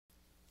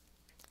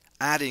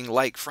Adding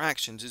like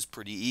fractions is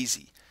pretty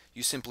easy.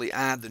 You simply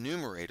add the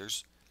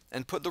numerators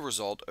and put the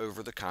result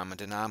over the common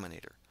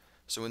denominator.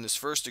 So in this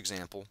first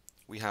example,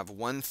 we have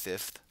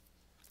 1/5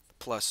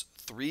 plus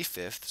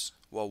 3/5.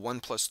 Well, 1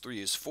 plus 3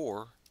 is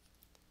 4,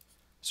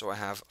 so I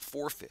have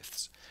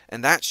 4/5.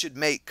 And that should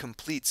make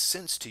complete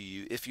sense to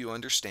you if you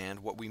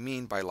understand what we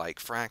mean by like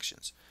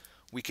fractions.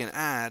 We can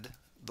add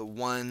the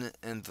 1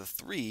 and the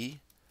 3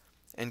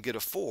 and get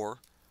a 4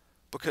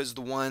 because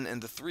the 1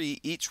 and the 3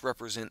 each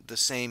represent the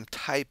same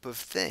type of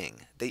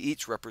thing. They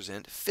each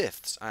represent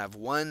fifths. I have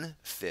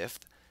 1/5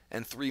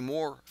 and 3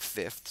 more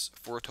fifths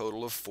for a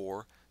total of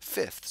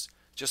 4/5.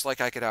 Just like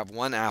I could have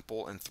 1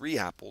 apple and 3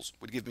 apples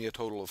would give me a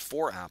total of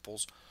 4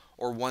 apples,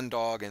 or 1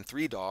 dog and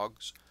 3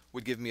 dogs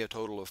would give me a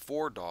total of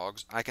 4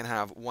 dogs, I can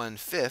have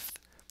 1/5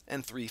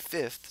 and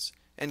 3/5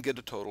 and get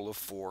a total of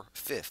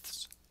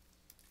 4/5.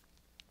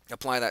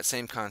 Apply that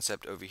same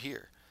concept over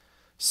here.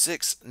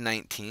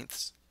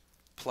 6/19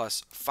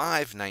 plus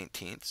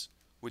 5/19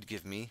 would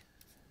give me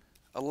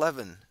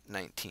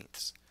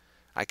 11/19.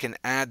 I can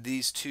add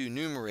these two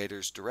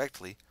numerators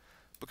directly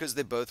because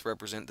they both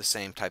represent the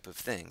same type of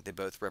thing. They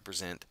both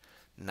represent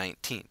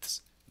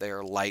 19ths. They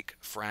are like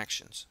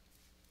fractions.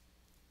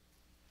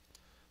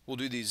 We'll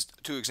do these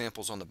two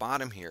examples on the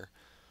bottom here.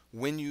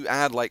 When you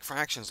add like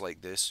fractions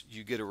like this,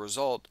 you get a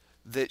result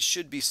that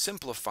should be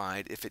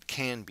simplified if it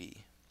can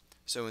be.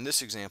 So in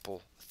this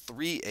example,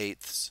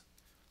 3/8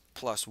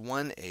 plus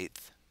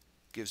 1/8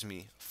 gives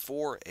me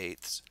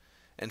 4/8,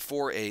 and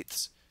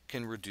 4/8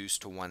 can reduce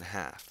to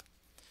 1/2.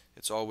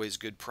 It's always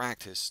good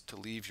practice to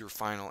leave your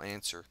final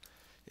answer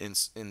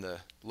in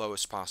the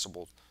lowest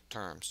possible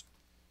terms.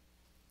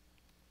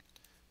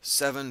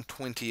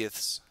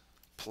 7/20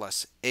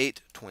 plus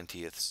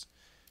 8/20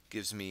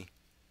 gives me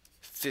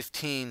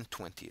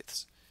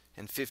 15/20,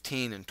 and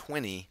 15 and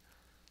 20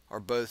 are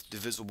both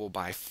divisible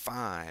by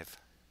 5.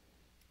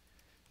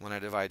 When I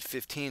divide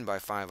 15 by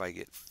 5, I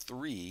get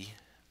 3,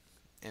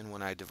 and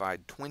when I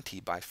divide 20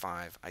 by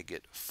 5, I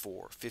get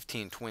 4.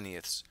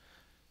 15/20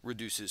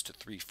 reduces to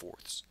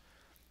 3/4.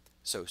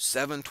 So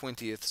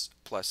 7/20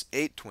 plus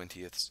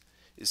 8/20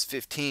 is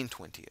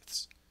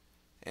 15/20,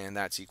 and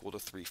that's equal to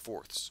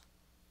 3/4.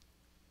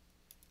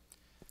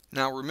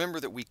 Now remember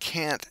that we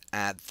can't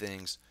add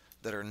things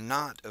that are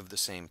not of the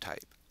same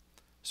type.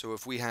 So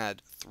if we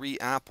had 3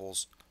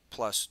 apples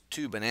plus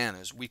 2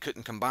 bananas, we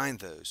couldn't combine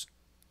those.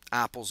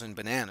 Apples and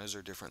bananas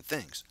are different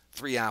things.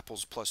 3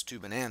 apples plus 2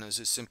 bananas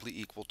is simply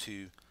equal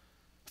to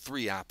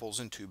 3 apples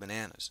and 2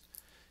 bananas.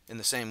 In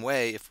the same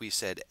way, if we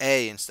said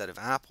A instead of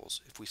apples,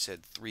 if we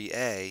said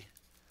 3A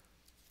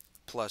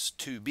plus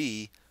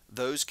 2B,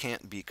 those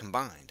can't be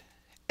combined.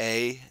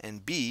 A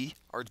and B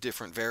are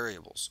different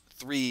variables.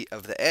 3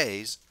 of the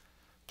A's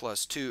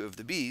plus 2 of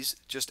the B's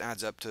just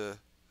adds up to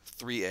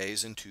 3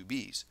 A's and 2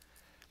 B's.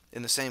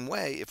 In the same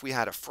way, if we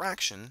had a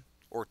fraction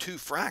or 2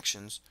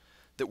 fractions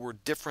that were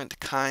different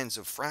kinds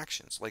of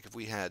fractions, like if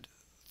we had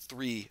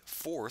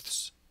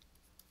 3/4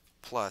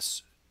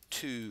 plus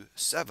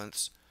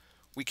 2/7,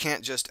 we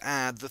can't just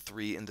add the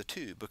 3 and the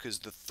 2 because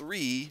the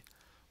 3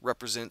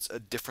 represents a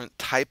different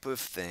type of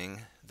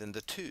thing than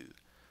the 2.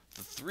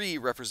 The 3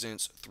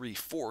 represents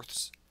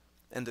 3/4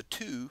 and the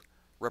 2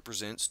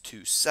 represents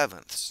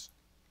 2/7.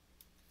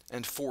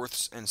 And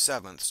fourths and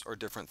sevenths are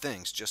different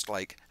things, just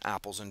like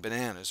apples and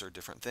bananas are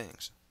different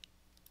things.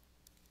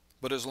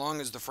 But as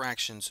long as the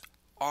fractions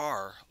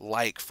are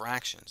like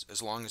fractions,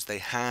 as long as they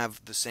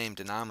have the same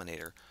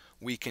denominator,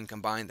 we can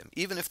combine them,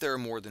 even if there are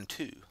more than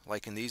 2,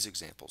 like in these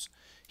examples.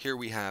 Here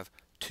we have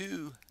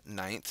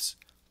 2/9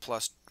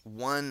 plus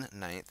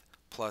 1/9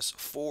 plus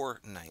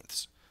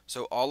 4/9.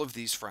 So all of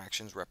these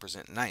fractions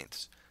represent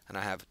ninths, and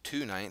I have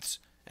 2/9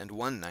 and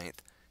 1/9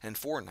 and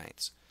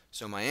 4/9.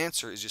 So my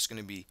answer is just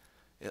going to be,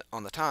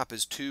 on the top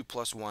is 2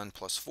 plus 1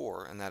 plus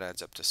 4, and that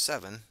adds up to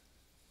 7.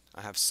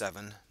 I have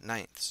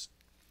 7/9.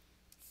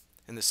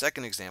 In the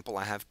second example,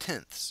 I have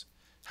tenths.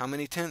 How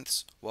many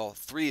tenths? Well,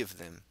 3 of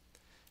them,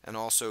 and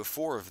also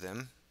 4 of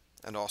them,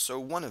 and also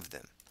 1 of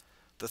them.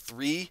 The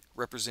 3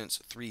 represents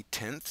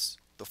 3/10,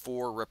 the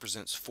 4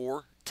 represents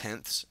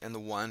 4/10, and the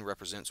 1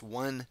 represents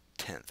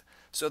 1/10.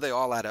 So they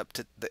all add up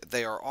to,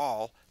 they are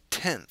all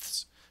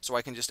tenths. So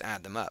I can just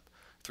add them up.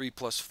 3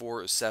 plus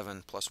 4 is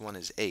 7, plus 1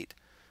 is 8.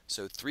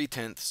 So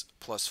 3/10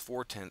 plus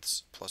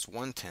 4/10 plus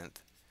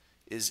 1/10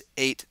 is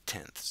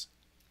 8/10.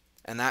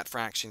 And that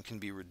fraction can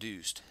be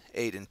reduced.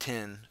 8 and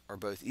 10 are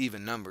both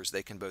even numbers.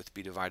 They can both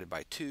be divided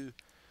by 2.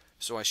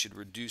 So I should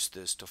reduce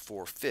this to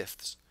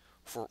 4/5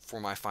 for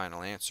my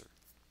final answer.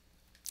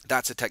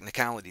 That's a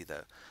technicality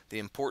though. The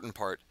important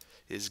part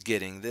is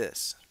getting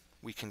this.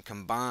 We can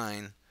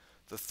combine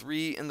the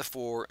 3 and the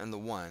 4 and the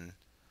 1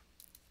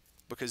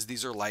 because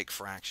these are like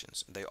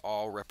fractions. They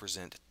all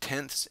represent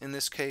tenths in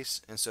this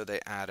case, and so they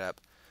add up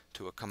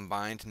to a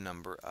combined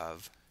number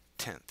of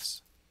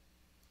tenths.